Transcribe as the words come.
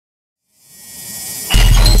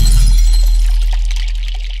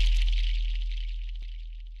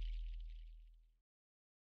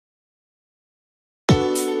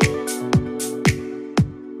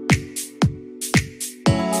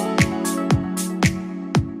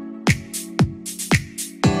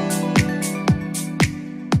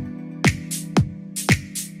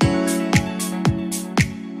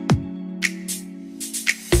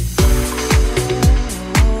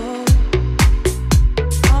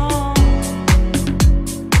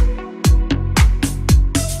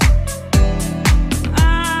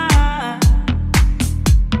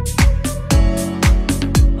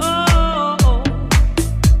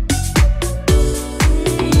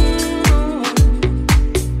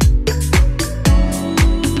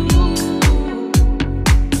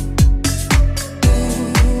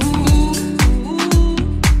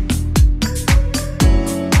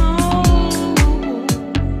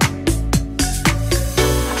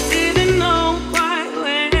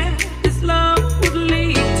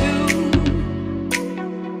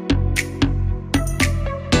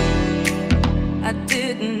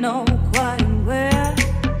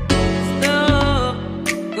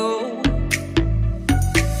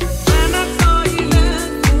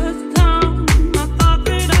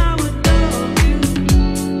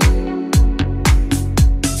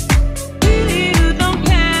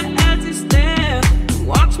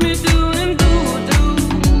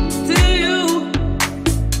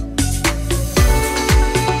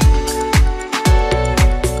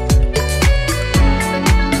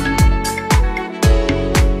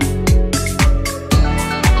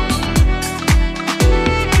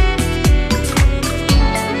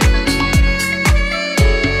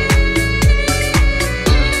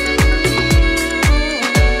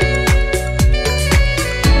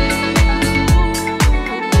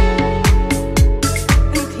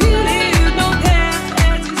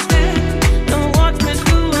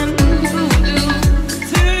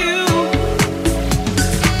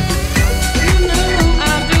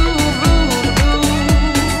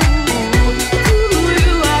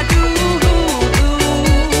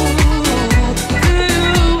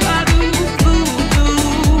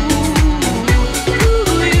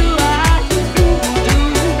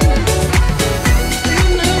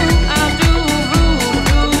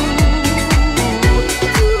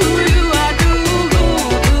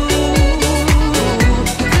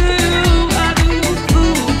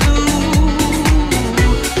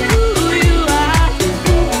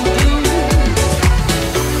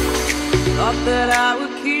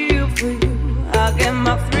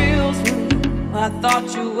I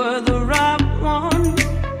thought you were the right one.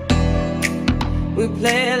 We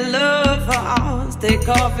play love for hours, take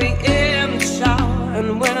coffee in the shower,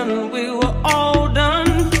 and when we were all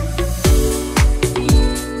done,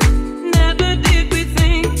 never did we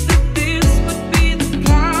think that this would be the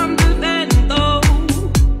kind of end, though.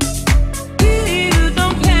 You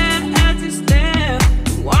don't care as you stare,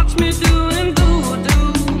 watch me doing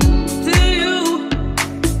voodoo to you.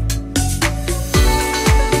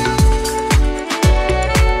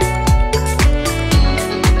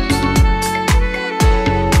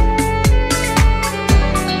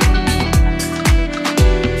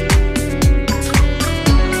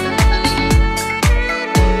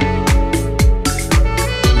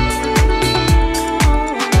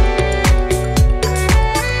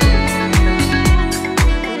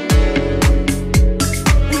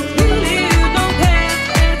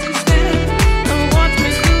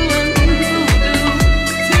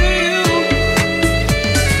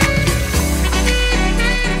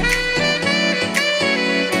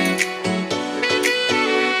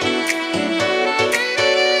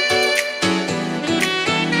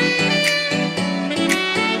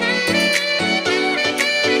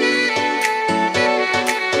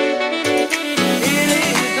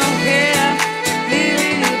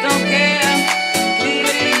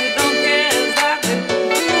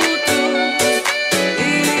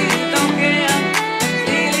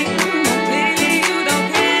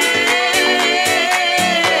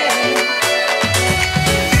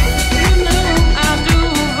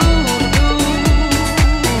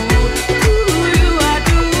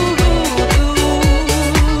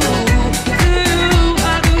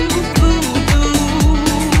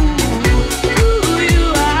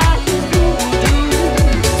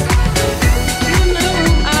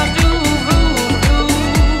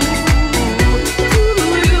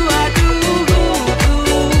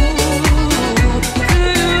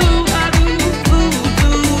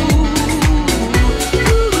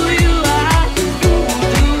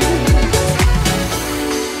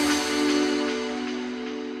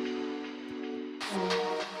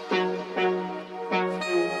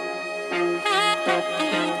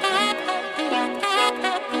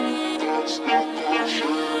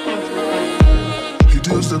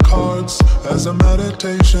 The cards as a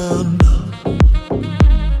meditation,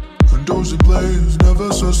 and those he plays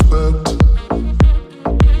never suspect.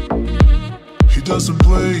 He doesn't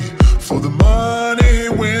play for the money he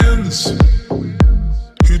wins,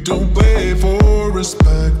 he don't play for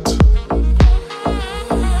respect.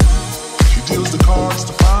 He deals the cards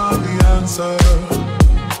to find the answer,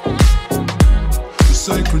 the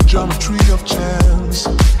sacred geometry of chance,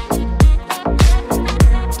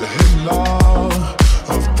 the hidden law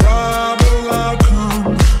of probable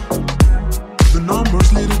outcome, the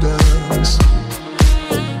numbers lead a dance.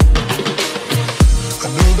 I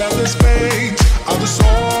know that the spades are the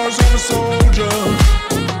swords of a soldier,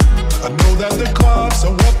 I know that the clubs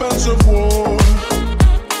are weapons of war,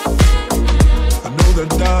 I know that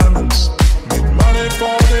diamonds need money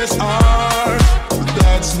for this art, but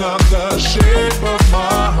that's not the shape of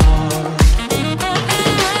my heart.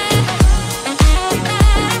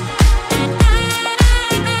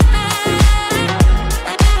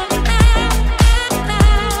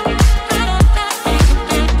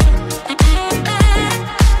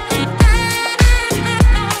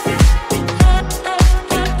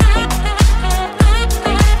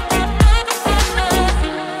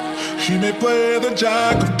 He may play the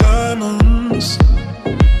jack of diamonds,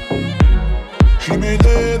 he may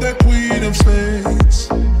lay the queen of spades,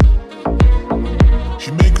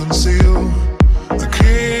 he may conceal a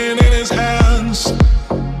king in his hands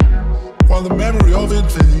while the memory of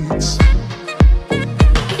it fades.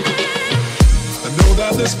 I know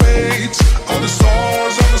that the spades are the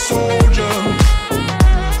swords of a soldier,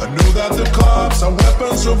 I know that the clubs are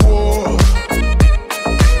weapons of war,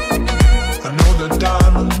 I know that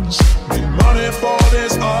diamonds need money for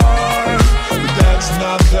this art, but that's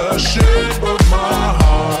not the shape of my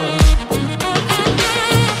heart.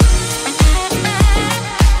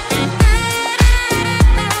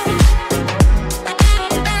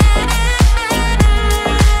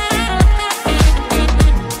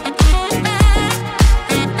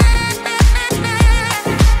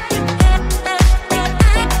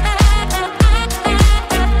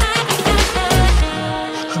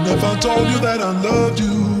 And if I told you that I loved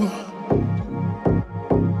you,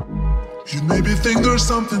 you'd maybe think there's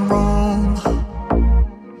something wrong.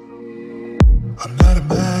 I'm not a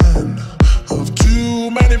man of too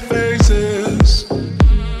many faces,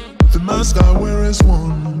 the mask I wear is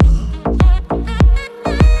one.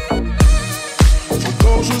 For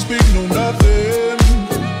those who speak know nothing,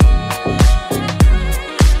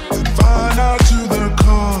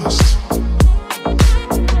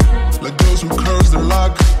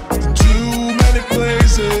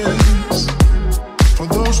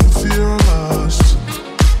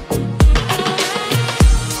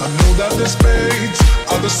 that the spades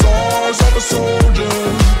are the swords of a soldier.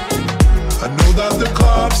 I know that the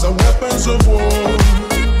clubs are weapons of war.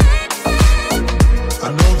 I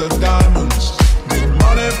know that diamonds